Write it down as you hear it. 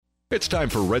It's time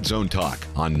for Red Zone Talk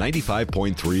on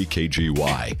 95.3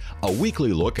 KGY, a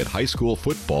weekly look at high school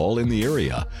football in the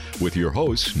area with your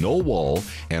hosts Noel Wall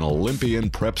and Olympian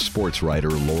prep sports writer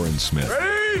Lauren Smith.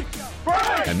 Ready?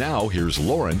 Break! And now here's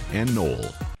Lauren and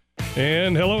Noel.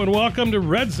 And hello and welcome to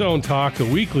Red Zone Talk, a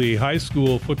weekly high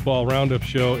school football roundup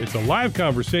show. It's a live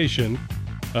conversation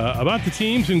about the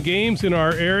teams and games in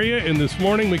our area. And this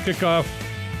morning we kick off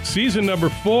season number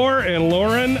 4, and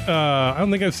Lauren, I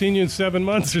don't think I've seen you in 7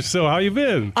 months or so. How you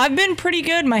been? I've been pretty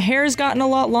good. My hair's gotten a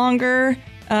lot longer.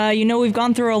 We've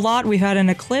gone through a lot. We've had an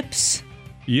eclipse.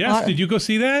 Yes, did you go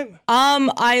see that?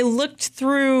 I looked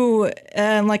through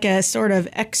like a sort of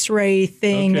X-ray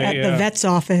thing at the vet's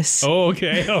office. Oh,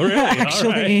 okay. Oh, really?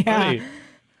 Actually, all right.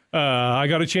 Yeah. I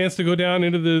got a chance to go down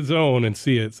into the zone and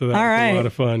see it, so that was a lot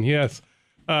of fun. Yes.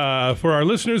 For our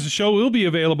listeners, the show will be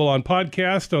available on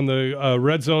podcast on the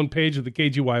Red Zone page of the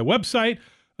KGY website.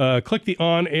 Click the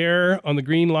on air on the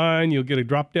green line. You'll get a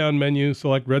drop-down menu.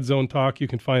 Select Red Zone Talk. You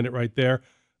can find it right there.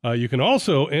 You can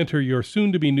also enter your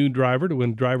soon-to-be new driver to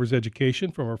win driver's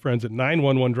education from our friends at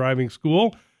 911 Driving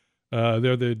School.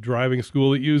 They're the driving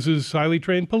school that uses highly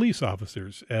trained police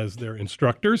officers as their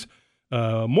instructors.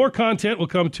 More content will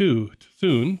come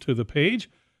soon to the page.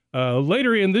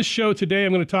 Later in this show today,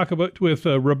 I'm going to talk with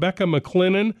Rebecca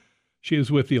McClinnan. She is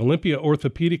with the Olympia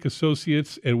Orthopedic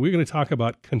Associates, and we're going to talk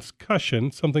about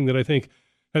concussion, something that I think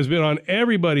has been on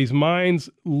everybody's minds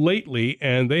lately,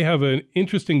 and they have an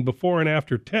interesting before and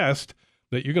after test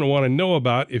that you're going to want to know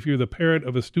about if you're the parent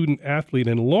of a student athlete.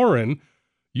 And Lauren,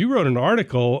 you wrote an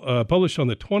article published on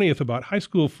the 20th about high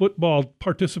school football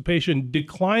participation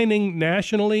declining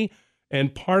nationally,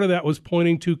 and part of that was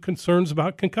pointing to concerns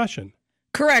about concussion.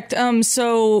 Correct.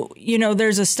 So,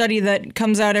 there's a study that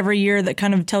comes out every year that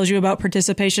kind of tells you about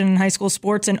participation in high school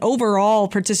sports, and overall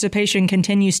participation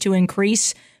continues to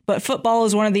increase. But football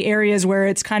is one of the areas where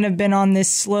it's kind of been on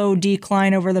this slow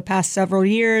decline over the past several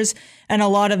years. And a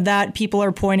lot of that people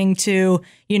are pointing to,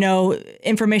 more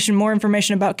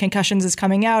information about concussions is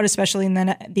coming out, especially in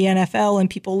the NFL. And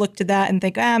people look to that and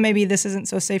think, maybe this isn't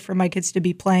so safe for my kids to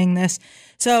be playing this.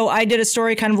 So I did a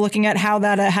story kind of looking at how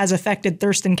that has affected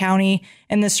Thurston County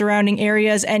and the surrounding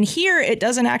areas. And here it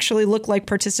doesn't actually look like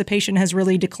participation has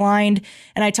really declined.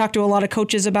 And I talked to a lot of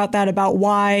coaches about that, about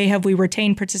why have we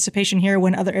retained participation here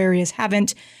when other areas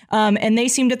haven't. And they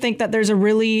seem to think that there's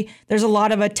a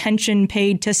lot of attention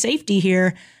paid to safety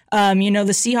here. The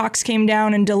Seahawks came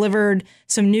down and delivered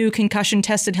some new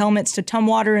concussion-tested helmets to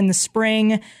Tumwater in the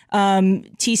spring.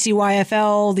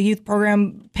 TCYFL, the youth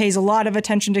program, pays a lot of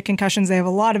attention to concussions. They have a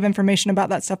lot of information about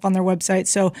that stuff on their website.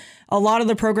 So a lot of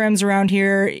the programs around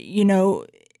here,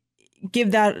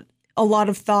 give that a lot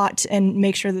of thought and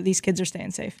make sure that these kids are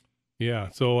staying safe. Yeah,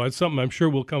 so that's something I'm sure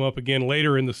will come up again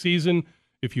later in the season.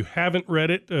 If you haven't read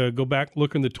it, go back,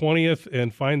 look in the 20th,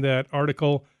 and find that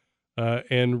article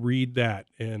and read that.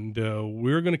 And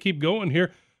we're going to keep going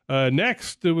here.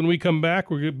 Next, when we come back,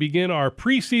 we're going to begin our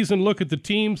preseason look at the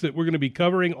teams that we're going to be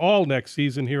covering all next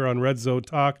season here on Red Zone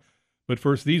Talk. But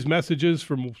first, these messages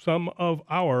from some of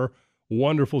our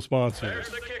wonderful sponsors. There's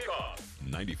the kickoff.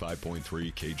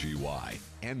 95.3 KGY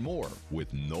and more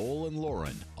with Noel and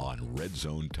Lauren on Red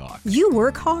Zone Talk. You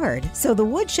work hard, so the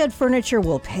Woodshed Furniture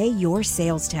will pay your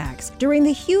sales tax during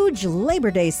the huge Labor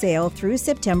Day sale through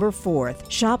September 4th.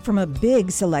 Shop from a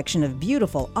big selection of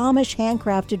beautiful Amish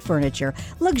handcrafted furniture,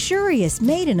 luxurious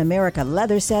made-in-America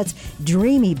leather sets,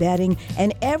 dreamy bedding,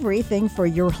 and everything for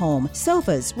your home.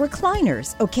 Sofas,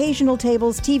 recliners, occasional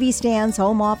tables, TV stands,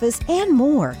 home office, and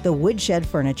more. The Woodshed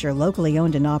Furniture, locally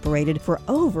owned and operated for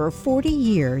over 40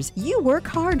 years. You work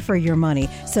hard for your money,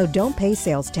 so don't pay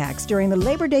sales tax during the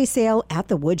Labor Day sale at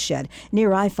the Woodshed,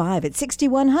 near I-5 at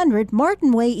 6100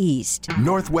 Martin Way East.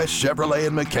 Northwest Chevrolet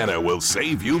in McKenna will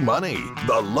save you money.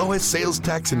 The lowest sales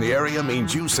tax in the area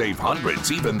means you save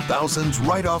hundreds, even thousands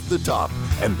right off the top.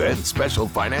 And then special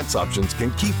finance options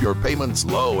can keep your payments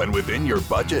low and within your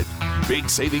budget. Big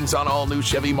savings on all new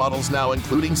Chevy models now,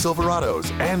 including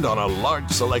Silverados, and on a large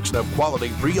selection of quality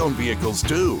pre-owned vehicles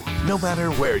too. No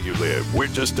matter where you live, we're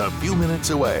just a few minutes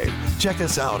away. Check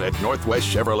us out at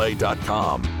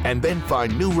northwestchevrolet.com and then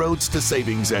find new roads to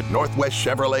savings at Northwest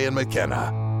Chevrolet in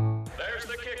McKenna. There's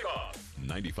the kickoff.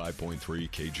 95.3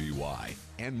 KGY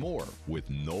and more with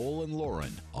Noel and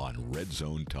Lauren on Red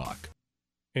Zone Talk.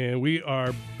 And we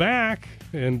are back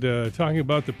and talking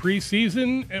about the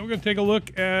preseason, and we're going to take a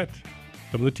look at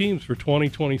some of the teams for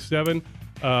 2027.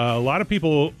 A lot of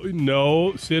people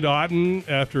know Sid Otten,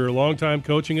 after a long time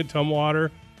coaching at Tumwater,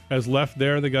 has left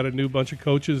there. They got a new bunch of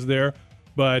coaches there.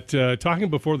 But talking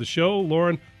before the show,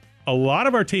 Lauren, a lot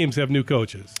of our teams have new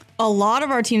coaches. a lot of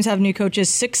our teams have new coaches,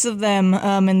 6 of them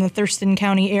in the Thurston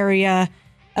County area,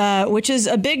 which is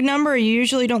a big number. You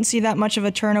usually don't see that much of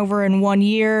a turnover in 1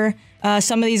 year.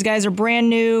 Some of these guys are brand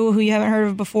new, who you haven't heard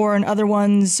of before, and other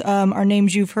ones are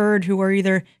names you've heard who are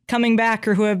either coming back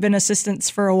or who have been assistants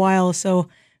for a while. So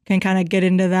can kind of get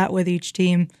into that with each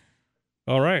team.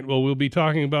 All right. Well, we'll be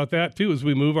talking about that, too, as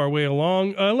we move our way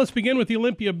along. Let's begin with the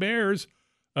Olympia Bears.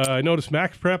 I noticed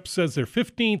Max Prep says they're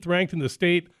 15th ranked in the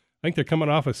state. I think they're coming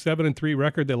off a 7-3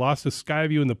 record. They lost to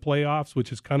Skyview in the playoffs, which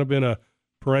has kind of been a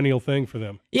perennial thing for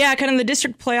them. Yeah, kind of the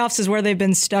district playoffs is where they've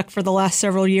been stuck for the last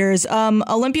several years.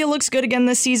 Olympia looks good again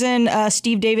this season.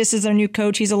 Steve Davis is their new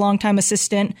coach. He's a longtime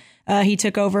assistant. He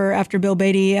took over after Bill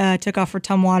Beatty took off for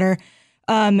Tumwater.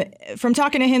 From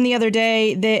talking to him the other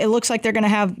day, it looks like they're going to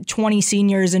have 20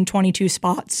 seniors in 22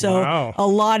 spots. So wow. A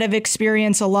lot of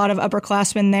experience, a lot of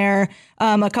upperclassmen there.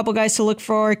 A couple guys to look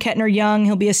for. Kettner Young,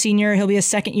 he'll be a senior. He'll be a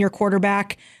second-year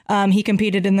quarterback. He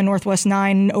competed in the Northwest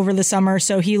 9 over the summer,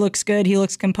 so he looks good. He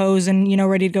looks composed and,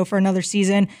 ready to go for another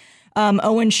season.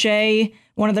 Owen Shea,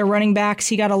 one of their running backs,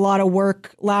 he got a lot of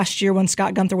work last year when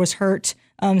Scott Gunther was hurt.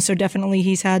 So definitely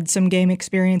he's had some game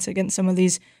experience against some of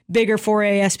these bigger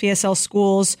 4A SPSL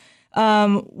schools.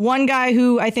 One guy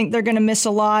who I think they're going to miss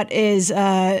a lot is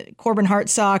Corbin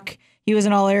Hartsock. He was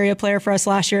an all-area player for us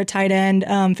last year at tight end.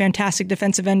 Fantastic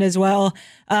defensive end as well.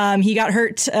 He got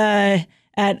hurt at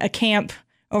a camp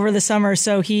over the summer,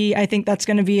 so I think that's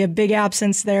going to be a big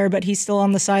absence there, but he's still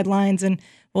on the sidelines, and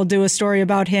we'll do a story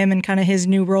about him and kind of his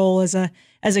new role as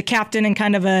a captain and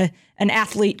kind of an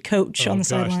athlete coach on the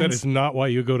sidelines. That is not why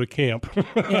you go to camp.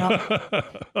 Yeah.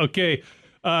 Okay.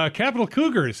 Capital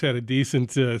Cougars had a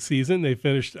decent season. They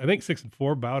finished, I think,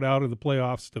 6-4, bowed out of the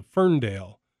playoffs to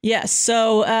Ferndale. Yes,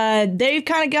 so they've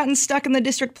kind of gotten stuck in the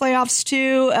district playoffs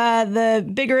too. The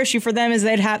bigger issue for them is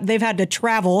they've had to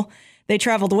travel. They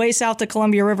traveled way south to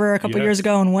Columbia River a couple years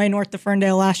ago and way north to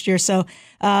Ferndale last year. So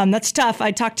that's tough.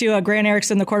 I talked to Grant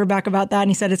Erickson, the quarterback, about that,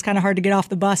 and he said it's kind of hard to get off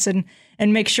the bus and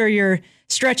make sure you're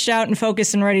stretched out and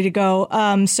focused and ready to go.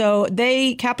 So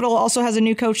Capital also has a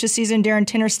new coach this season, Darren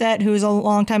Tinnerstedt, who is a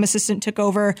longtime assistant, took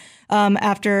over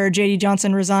after J.D.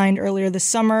 Johnson resigned earlier this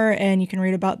summer, and you can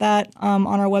read about that on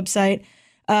our website.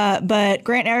 But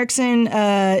Grant Erickson,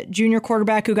 junior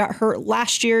quarterback who got hurt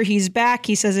last year, he's back.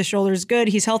 He says his shoulder's good.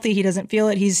 He's healthy. He doesn't feel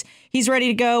it. He's ready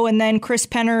to go. And then Chris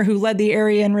Penner, who led the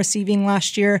area in receiving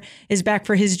last year, is back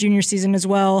for his junior season as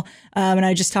well. And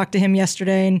I just talked to him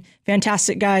yesterday, and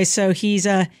fantastic guy. So he's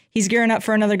gearing up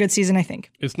for another good season, I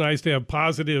think. It's nice to have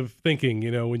positive thinking,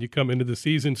 when you come into the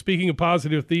season. Speaking of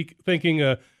positive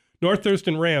thinking, North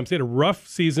Thurston Rams, they had a rough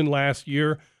season last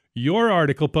year. Your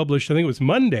article published, I think it was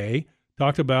Monday,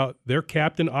 talked about their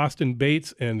captain, Austin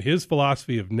Bates, and his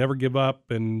philosophy of never give up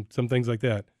and some things like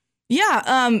that.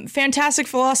 Yeah, fantastic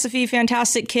philosophy,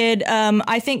 fantastic kid.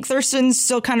 I think Thurston's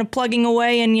still kind of plugging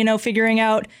away and, figuring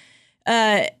out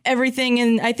everything,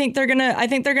 and I think they're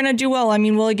gonna do well. I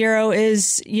mean, Willie Garrow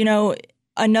is,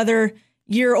 another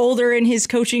year older in his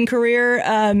coaching career,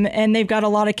 and they've got a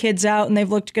lot of kids out, and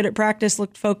they've looked good at practice,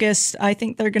 looked focused. I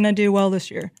think they're gonna do well this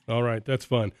year. All right, that's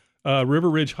fun. River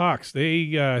Ridge Hawks,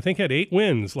 they, I think, had 8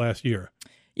 wins last year.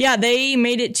 Yeah, they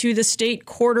made it to the state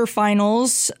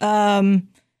quarterfinals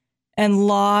and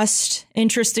lost.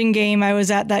 Interesting game. I was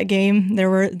at that game. There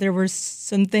were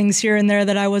some things here and there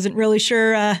that I wasn't really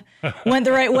sure went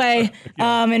the right way,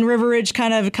 and River Ridge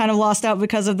kind of lost out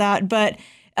because of that. But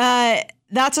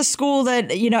that's a school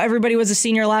that, everybody was a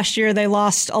senior last year. They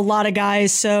lost a lot of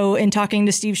guys. So in talking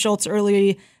to Steve Schultz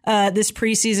early this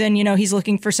preseason, he's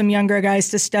looking for some younger guys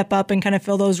to step up and kind of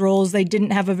fill those roles. They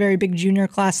didn't have a very big junior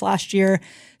class last year,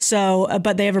 so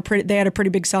but they had a pretty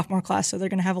big sophomore class. So they're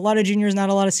going to have a lot of juniors, not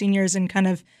a lot of seniors, and kind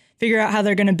of figure out how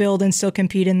they're going to build and still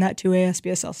compete in that 2A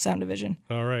SPSL Sound Division.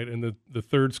 All right, and the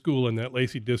third school in that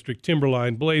Lacey District,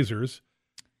 Timberline Blazers.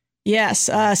 Yes,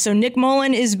 so Nick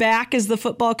Mullen is back as the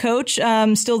football coach,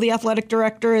 still the athletic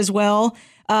director as well.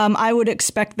 I would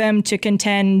expect them to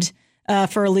contend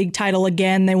for a league title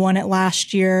again. They won it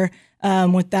last year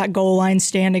with that goal line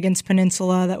stand against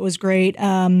Peninsula. That was great.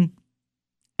 And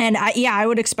I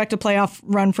would expect a playoff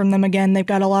run from them again. They've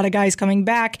got a lot of guys coming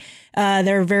back.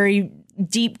 They're a very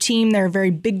deep team. They're a very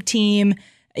big team.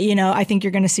 I think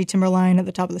you're going to see Timberline at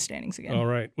the top of the standings again. All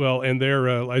right. Well, and they're,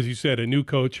 as you said, a new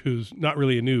coach who's not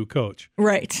really a new coach.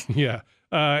 Right. Yeah.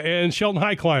 And Shelton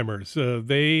High Climbers,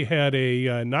 they had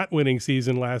a not winning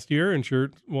season last year and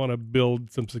sure want to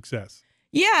build some success.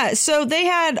 Yeah, so they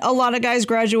had a lot of guys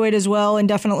graduate as well, and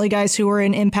definitely guys who were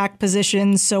in impact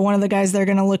positions. So one of the guys they're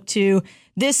going to look to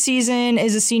this season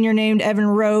is a senior named Evan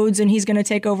Rhodes, and he's going to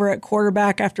take over at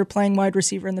quarterback after playing wide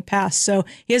receiver in the past. So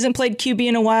he hasn't played QB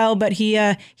in a while, but he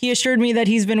assured me that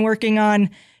he's been working on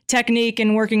technique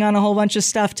and working on a whole bunch of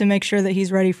stuff to make sure that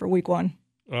he's ready for week 1.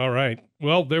 All right.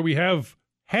 Well, there we have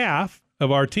half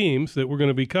of our teams that we're going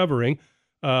to be covering.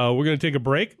 We're going to take a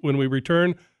break. When we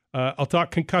return, I'll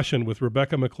talk concussion with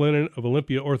Rebecca McClellan of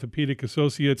Olympia Orthopedic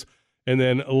Associates, and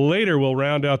then later we'll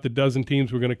round out the dozen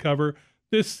teams we're going to cover.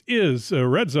 This is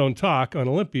Red Zone Talk on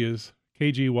Olympia's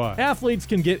KGY. Athletes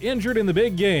can get injured in the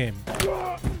big game.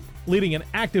 Leading an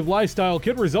active lifestyle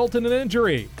could result in an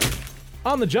injury.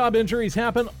 On-the-job injuries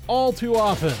happen all too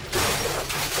often.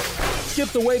 Skip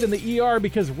the wait in the ER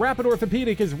because Rapid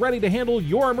Orthopedic is ready to handle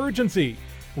your emergency.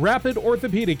 Rapid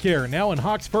Orthopedic Care, now in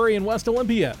Hawks Ferry and West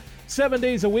Olympia. 7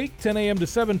 days a week, 10 a.m. to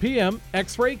 7 p.m.,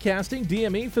 x-ray, casting,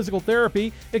 DME, physical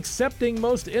therapy, accepting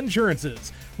most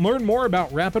insurances. Learn more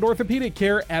about Rapid Orthopedic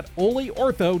Care at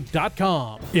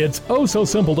oliortho.com. It's oh so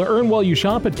simple to earn while you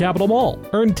shop at Capitol Mall.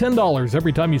 Earn $10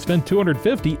 every time you spend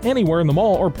 $250 anywhere in the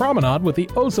mall or promenade with the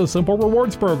oh so simple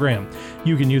rewards program.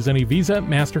 You can use any Visa,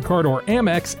 MasterCard, or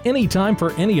Amex anytime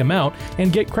for any amount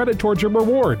and get credit towards your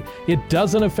reward. It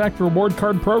doesn't affect reward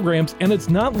card programs, and it's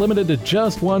not limited to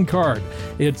just one card.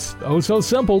 It's oh so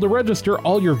simple to register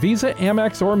all your Visa,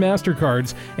 Amex, or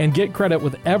MasterCards and get credit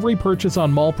with every purchase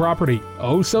on mall property.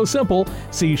 Oh so simple.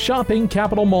 See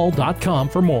shoppingcapitalmall.com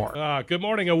for more. Good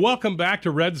morning and welcome back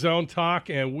to Red Zone Talk.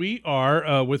 And we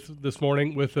are this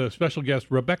morning with a special guest,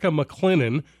 Rebecca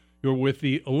McClellan. You're with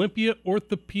the Olympia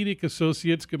Orthopedic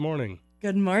Associates. Good morning.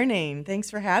 Good morning. Thanks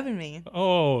for having me.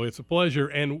 Oh, it's a pleasure.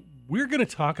 And we're going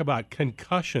to talk about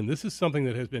concussion. This is something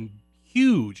that has been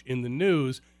huge in the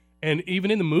news and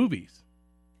even in the movies.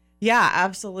 Yeah,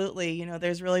 absolutely. You know,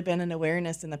 there's really been an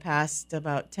awareness in the past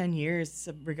about 10 years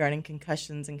regarding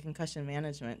concussions and concussion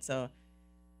management. So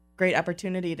great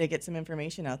opportunity to get some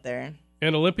information out there.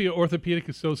 And Olympia Orthopedic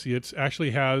Associates actually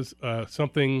has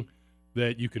something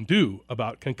that you can do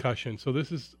about concussion. So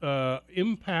this is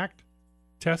impact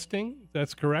testing.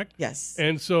 That's correct? Yes.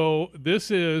 And so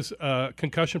this is a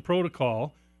concussion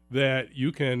protocol that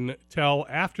you can tell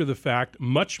after the fact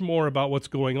much more about what's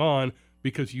going on,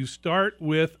 because you start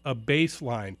with a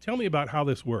baseline. Tell me about how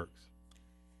this works.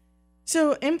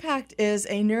 So impact is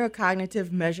a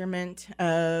neurocognitive measurement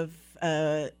of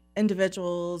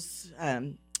individuals'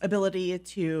 ability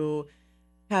to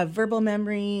have verbal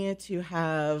memory, to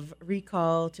have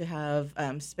recall, to have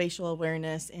spatial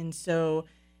awareness. And so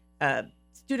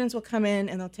students will come in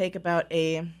and they'll take about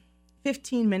a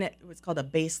 15-minute, what's called a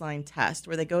baseline test,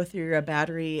 where they go through a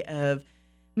battery of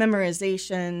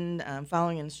memorization,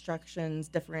 following instructions,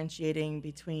 differentiating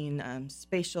between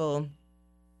spatial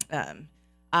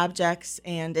objects,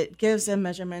 and it gives a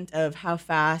measurement of how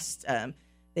fast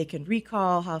they can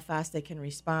recall, how fast they can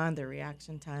respond, their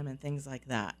reaction time, and things like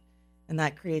that. And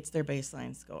that creates their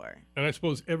baseline score. And I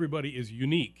suppose everybody is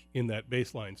unique in that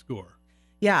baseline score.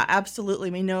 Yeah, absolutely.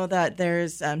 We know that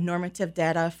there's normative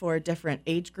data for different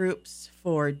age groups,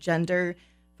 for gender,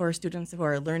 for students who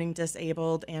are learning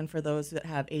disabled, and for those that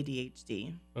have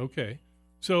ADHD. Okay.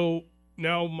 So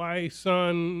now my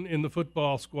son in the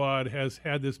football squad has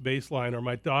had this baseline, or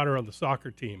my daughter on the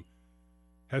soccer team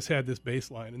has had this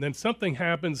baseline, and then something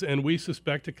happens and we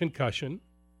suspect a concussion.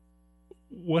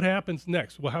 What happens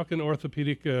next? Well, how can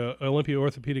Olympia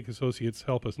Orthopedic Associates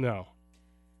help us now?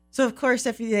 So, of course,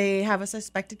 if they have a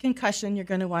suspected concussion, you're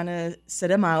going to want to sit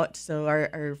them out. So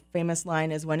our famous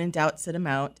line is, when in doubt, sit them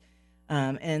out.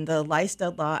 And the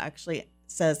Lysted law actually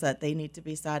says that they need to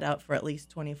be sat out for at least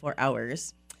 24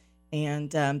 hours.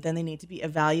 And then they need to be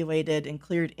evaluated and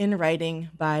cleared in writing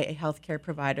by a healthcare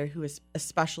provider who is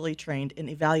especially trained in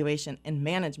evaluation and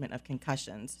management of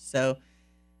concussions. So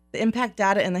the impact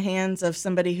data in the hands of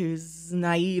somebody who's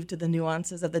naive to the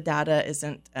nuances of the data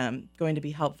isn't going to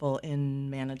be helpful in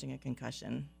managing a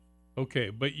concussion. Okay,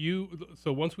 but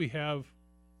so once we have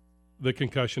the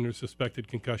concussion or suspected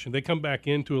concussion, they come back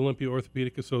into Olympia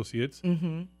Orthopedic Associates,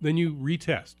 then you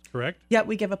retest, correct? Yeah,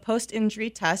 we give a post-injury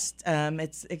test.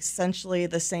 It's essentially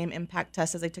the same impact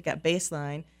test as they took at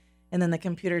baseline, and then the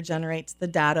computer generates the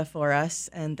data for us,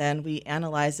 and then we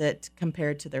analyze it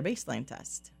compared to their baseline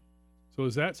test. So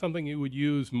is that something you would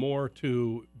use more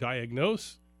to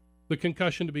diagnose the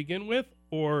concussion to begin with,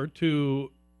 or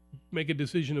to make a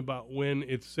decision about when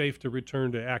it's safe to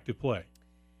return to active play?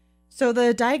 So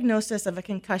the diagnosis of a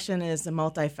concussion is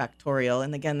multifactorial.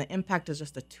 And again, the impact is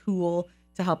just a tool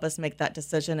to help us make that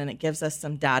decision, and it gives us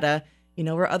some data. You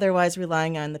know, we're otherwise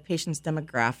relying on the patient's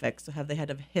demographics. So have they had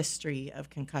a history of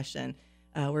concussion?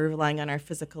 We're relying on our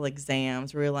physical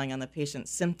exams. We're relying on the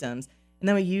patient's symptoms. And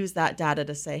then we use that data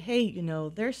to say, hey,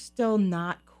 they're still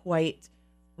not quite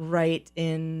right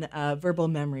in verbal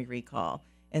memory recall.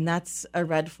 And that's a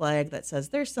red flag that says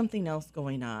there's something else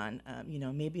going on.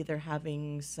 Maybe they're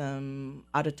having some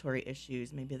auditory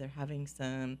issues. Maybe they're having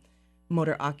some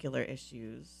motor ocular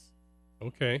issues.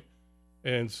 Okay.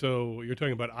 And so you're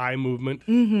talking about eye movement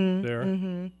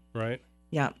there, right?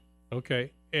 Yeah.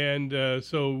 Okay. And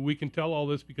so we can tell all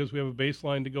this because we have a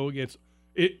baseline to go against.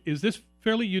 Is this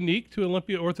fairly unique to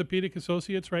Olympia Orthopedic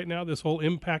Associates right now, this whole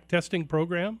impact testing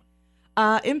program?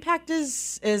 Impact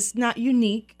is not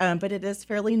unique, but it is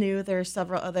fairly new. There are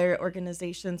several other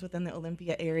organizations within the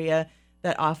Olympia area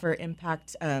that offer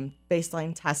impact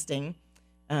baseline testing.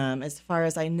 As far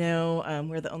as I know,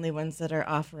 we're the only ones that are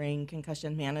offering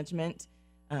concussion management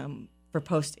for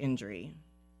post-injury.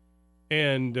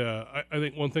 And I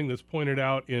think one thing that's pointed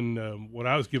out in what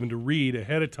I was given to read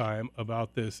ahead of time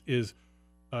about this is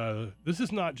this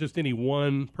is not just any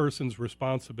one person's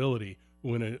responsibility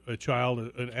when a child,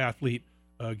 an athlete,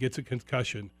 gets a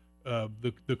concussion.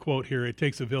 The quote here, it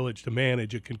takes a village to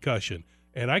manage a concussion.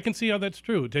 And I can see how that's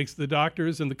true. It takes the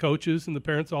doctors and the coaches and the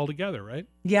parents all together, right?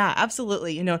 Yeah,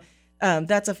 absolutely.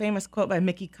 That's a famous quote by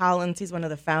Mickey Collins. He's one of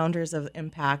the founders of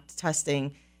impact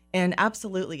testing. And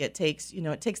absolutely, it takes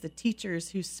the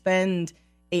teachers who spend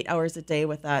 8 hours a day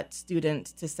with that student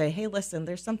to say, hey, listen,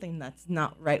 there's something that's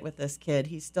not right with this kid.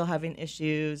 He's still having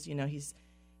issues.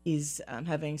 He's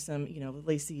having some,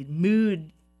 they see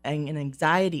mood and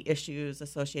anxiety issues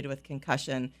associated with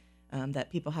concussion that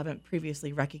people haven't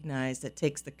previously recognized. It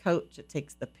takes the coach, it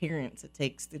takes the parents, it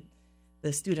takes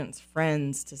the student's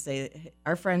friends to say, hey,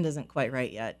 our friend isn't quite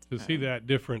right yet. To see that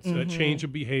difference, that change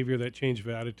of behavior, that change of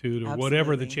attitude, or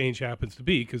whatever the change happens to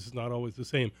be, because it's not always the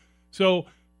same. So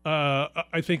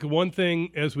I think one thing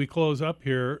as we close up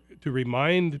here to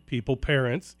remind people,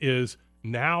 parents, is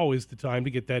now is the time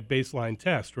to get that baseline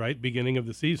test, right? Beginning of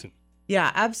the season.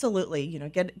 Yeah, absolutely.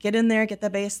 Get in there, get the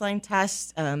baseline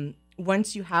test.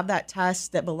 Once you have that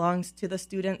test that belongs to the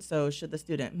student, so should the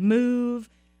student move,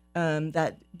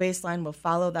 that baseline will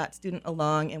follow that student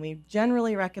along. And we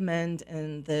generally recommend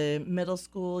in the middle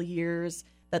school years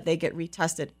that they get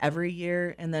retested every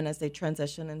year. And then as they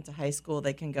transition into high school,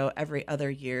 they can go every other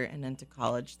year, and into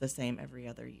college the same every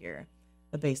other year.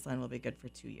 The baseline will be good for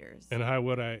 2 years. And how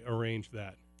would I arrange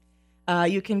that?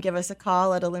 You can give us a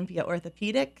call at Olympia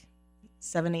Orthopedic,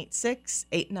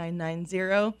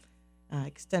 786-8990.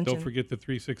 Extension. Don't forget the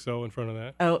 360 in front of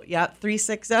that. Oh, yeah,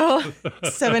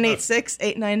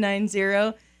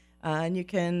 360-786-8990. And you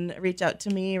can reach out to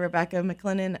me, Rebecca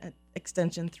McLennan, at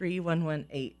extension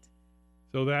 3118.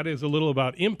 So that is a little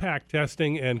about impact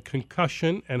testing and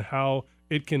concussion and how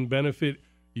it can benefit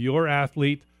your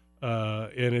athlete.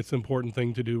 And it's an important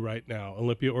thing to do right now.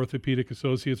 Olympia Orthopedic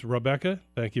Associates, Rebecca,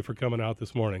 thank you for coming out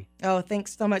this morning. Oh,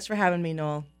 thanks so much for having me,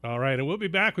 Noel. All right, and we'll be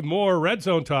back with more Red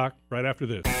Zone Talk right after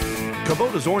this.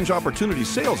 Kubota's Orange Opportunity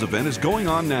Sales event is going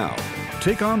on now.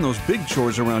 Take on those big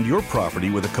chores around your property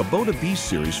with a Kubota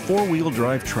B-Series 4-wheel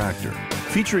drive tractor.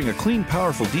 Featuring a clean,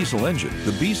 powerful diesel engine,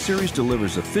 the B-Series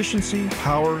delivers efficiency,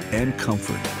 power, and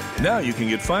comfort. Now you can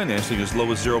get financing as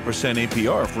low as 0%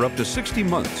 APR for up to 60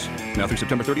 months. Now through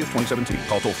September 30th, 2017.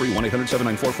 Call toll-free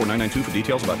 1-800-794-4992 for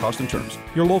details about cost and terms.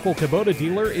 Your local Kubota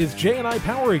dealer is J&I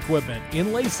Power Equipment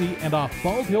in Lacey and off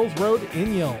Bald Hills Road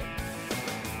in Yelm.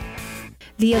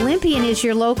 The Olympian is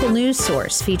your local news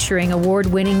source featuring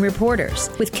award-winning reporters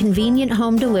with convenient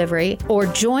home delivery, or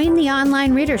join the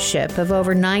online readership of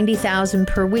over 90,000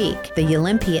 per week. The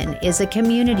Olympian is a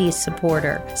community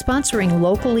supporter, sponsoring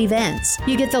local events.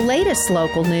 You get the latest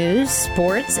local news,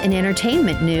 sports, and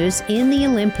entertainment news in The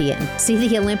Olympian. See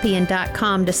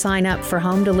theolympian.com to sign up for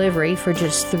home delivery for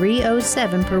just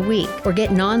 $3.07 per week, or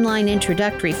get an online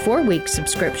introductory 4-week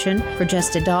subscription for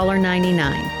just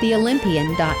 $1.99.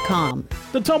 Theolympian.com.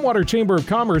 The Tumwater Chamber of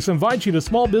Commerce invites you to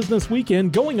Small Business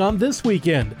Weekend going on this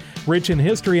weekend. Rich in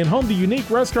history and home to unique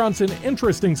restaurants and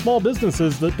interesting small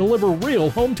businesses that deliver real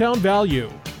hometown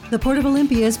value. The Port of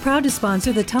Olympia is proud to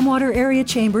sponsor the Tumwater Area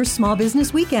Chamber's Small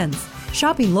Business Weekends.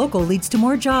 Shopping local leads to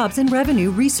more jobs and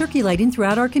revenue recirculating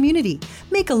throughout our community.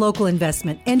 Make a local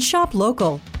investment and shop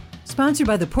local. Sponsored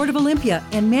by the Port of Olympia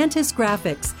and Mantis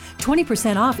Graphics.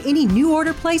 20% off any new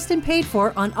order placed and paid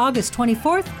for on August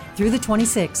 24th through the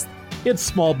 26th. It's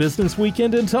Small Business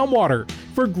Weekend in Tumwater.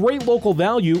 For great local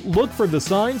value, look for the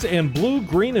signs and blue,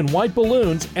 green, and white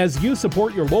balloons as you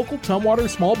support your local Tumwater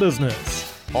small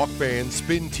business. Hawkband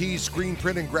Spin Tee Screen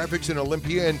Print and Graphics in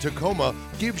Olympia and Tacoma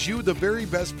gives you the very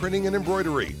best printing and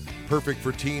embroidery. Perfect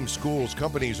for teams, schools,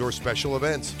 companies, or special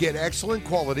events. Get excellent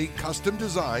quality, custom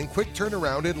design, quick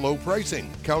turnaround, and low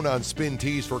pricing. Count on Spin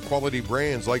Tees for quality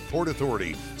brands like Port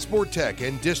Authority, Sport Tech,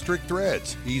 and District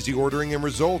Threads. Easy ordering and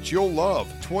results you'll love.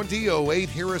 2008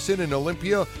 Harrison in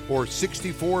Olympia or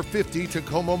 6450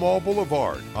 Tacoma Mall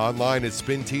Boulevard. Online at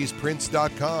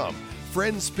spinteesprints.com.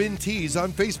 Friends Spin Tees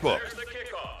on Facebook.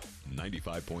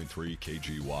 95.3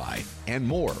 KGY and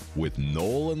more with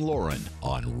Noel and Lauren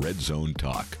on Red Zone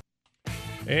Talk.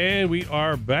 And we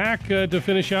are back to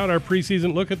finish out our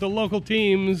preseason look at the local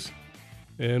teams.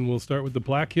 And we'll start with the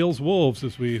Black Hills Wolves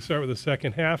as we start with the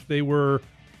second half. They were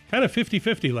kind of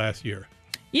 50-50 last year.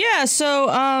 Yeah,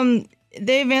 so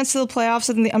they advanced to the playoffs,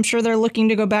 and I'm sure they're looking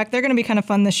to go back. They're going to be kind of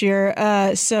fun this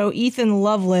year. So Ethan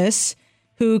Lovelace,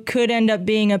 who could end up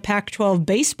being a Pac-12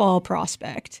 baseball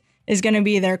prospect, is going to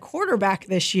be their quarterback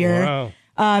this year. Wow.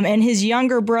 And his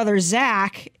younger brother,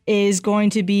 Zach, is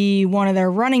going to be one of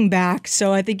their running backs.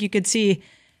 So I think you could see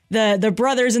the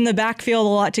brothers in the backfield a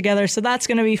lot together. So that's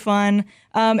going to be fun.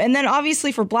 And then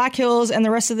obviously for Black Hills and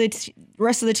the rest of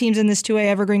the teams in this 2A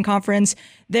Evergreen Conference,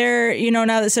 they're,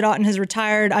 now that Sid Otten has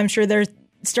retired, I'm sure they're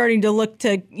starting to look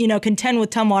to, contend with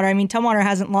Tumwater. I mean, Tumwater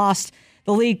hasn't lost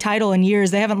the league title in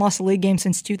years. They haven't lost a league game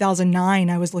since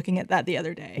 2009. I was looking at that the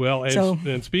other day. Well,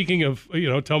 and speaking of,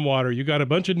 Tumwater, you got a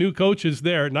bunch of new coaches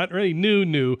there. Not really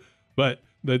new, but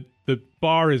the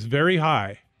bar is very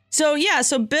high. So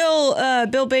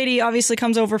Bill Beatty obviously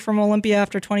comes over from Olympia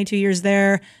after 22 years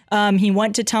there. He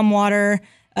went to Tumwater,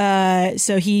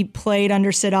 so he played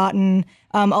under Sid Otten.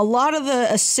 A lot of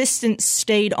the assistants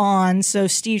stayed on. So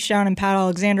Steve Schown and Pat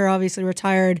Alexander obviously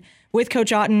retired with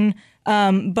Coach Otten.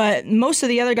 But most of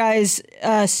the other guys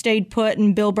stayed put,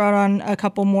 and Bill brought on a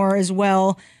couple more as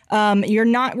well. You're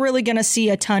not really going to see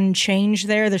a ton change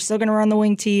there. They're still going to run the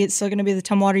wing tee. It's still going to be the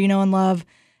Tumwater you know and love.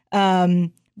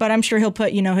 But I'm sure he'll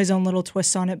put, his own little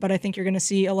twists on it. But I think you're going to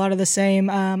see a lot of the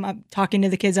same. I'm talking to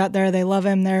the kids out there. They love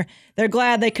him. They're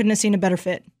glad they couldn't have seen a better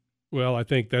fit. Well, I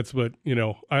think that's what,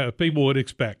 people would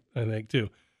expect, I think, too.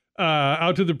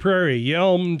 Out to the Prairie,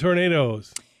 Yelm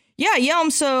Tornadoes. Yeah,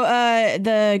 Yelm. So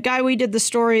the guy we did the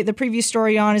preview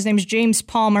story on, his name is James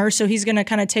Palmer. So he's going to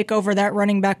kind of take over that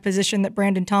running back position that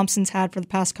Brandon Thompson's had for the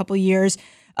past couple of years.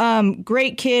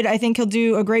 Great kid. I think he'll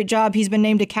do a great job. He's been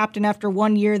named a captain after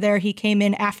 1 year there. He came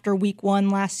in after week 1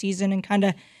 last season and kind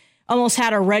of almost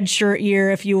had a red shirt year,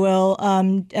 if you will.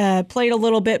 Played a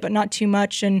little bit, but not too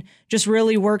much, and just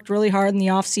really worked really hard in the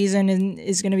offseason and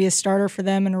is going to be a starter for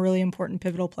them and a really important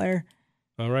pivotal player.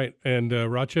 All right. And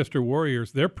Rochester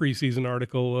Warriors, their preseason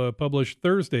article published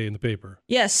Thursday in the paper.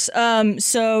 Yes.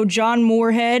 So John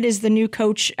Moorhead is the new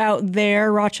coach out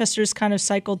there. Rochester's kind of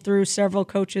cycled through several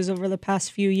coaches over the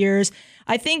past few years.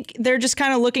 I think they're just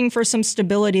kind of looking for some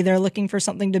stability. They're looking for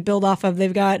something to build off of.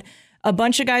 They've got a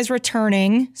bunch of guys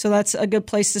returning, so that's a good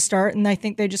place to start. And I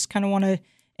think they just kind of want to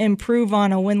improve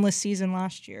on a winless season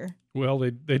last year. Well,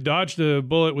 they dodged a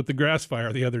bullet with the grass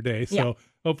fire the other day, so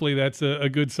hopefully that's a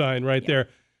good sign right there.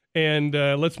 And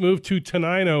let's move to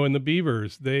Tenino and the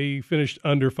Beavers. They finished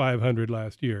under 500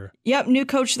 last year. Yep, new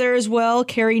coach there as well,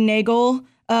 Kerry Nagel.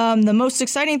 The most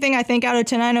exciting thing I think out of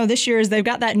Tenino this year is they've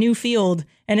got that new field,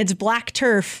 and it's black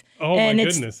turf. Oh, and my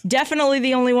goodness. It's definitely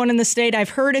the only one in the state.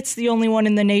 I've heard it's the only one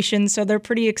in the nation, so they're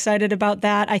pretty excited about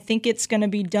that. I think it's going to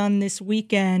be done this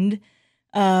weekend.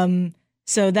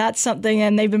 So that's something,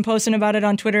 and they've been posting about it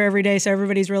on Twitter every day, so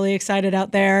everybody's really excited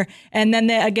out there. And then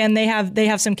they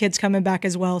have some kids coming back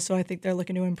as well, so I think they're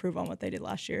looking to improve on what they did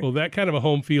last year. Well, that kind of a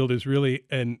home field is really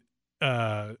an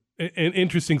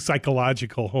interesting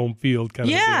psychological home field kind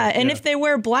of deal. And if they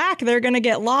wear black, they're going to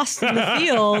get lost in the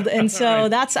field. And so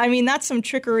that's some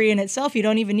trickery in itself. You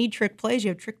don't even need trick plays. You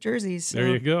have trick jerseys. So.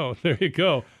 There you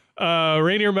go.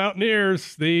 Rainier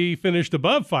Mountaineers, they finished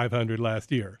above 500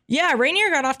 last year. Yeah, Rainier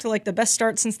got off to the best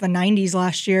start since the 90s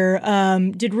last year.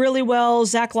 Did really well.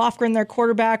 Zach Lofgren, their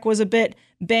quarterback, was a bit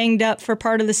banged up for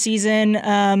part of the season,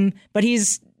 but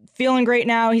he's feeling great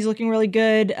now. He's looking really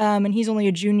good, and he's only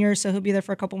a junior, so he'll be there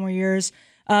for a couple more years.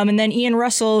 And then Ian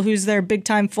Russell, who's their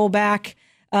big-time fullback,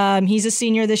 he's a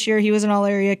senior this year. He was an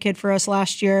all-area kid for us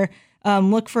last year.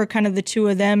 Look for kind of the two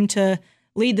of them to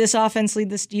lead this offense, lead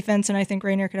this defense, and I think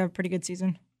Rainier could have a pretty good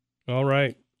season. All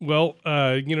right. Well,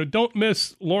 don't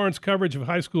miss Lauren's coverage of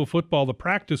high school football, the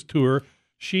practice tour.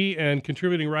 She and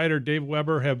contributing writer Dave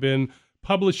Weber have been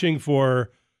publishing for,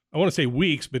 I want to say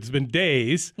weeks, but it's been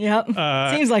days. Yep.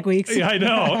 Seems like weeks. Yeah, I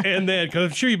know. And then,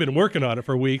 because I'm sure you've been working on it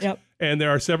for weeks. Yep. And there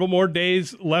are several more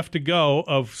days left to go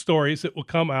of stories that will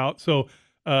come out. So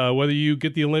Whether you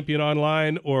get the Olympian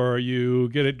online or you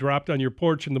get it dropped on your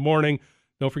porch in the morning,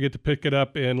 don't forget to pick it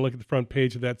up and look at the front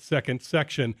page of that second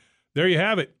section. There you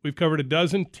have it. We've covered a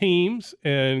dozen teams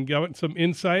and gotten some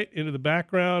insight into the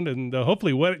background and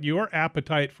hopefully whet your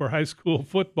appetite for high school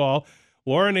football.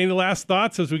 Lauren, any last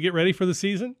thoughts as we get ready for the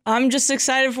season? I'm just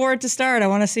excited for it to start. I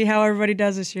want to see how everybody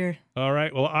does this year. All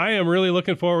right. Well, I am really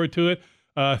looking forward to it.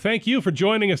 Thank you for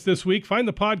joining us this week. Find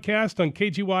the podcast on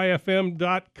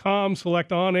kgyfm.com.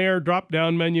 Select On Air,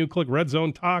 drop-down menu, click Red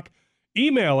Zone Talk.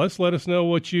 Email us. Let us know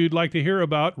what you'd like to hear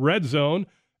about Red Zone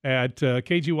at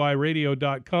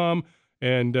kgyradio.com.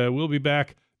 And we'll be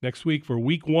back next week for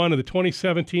week 1 of the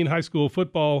 2017 high school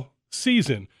football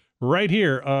season right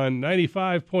here on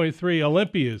 95.3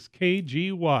 Olympia's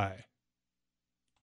KGY.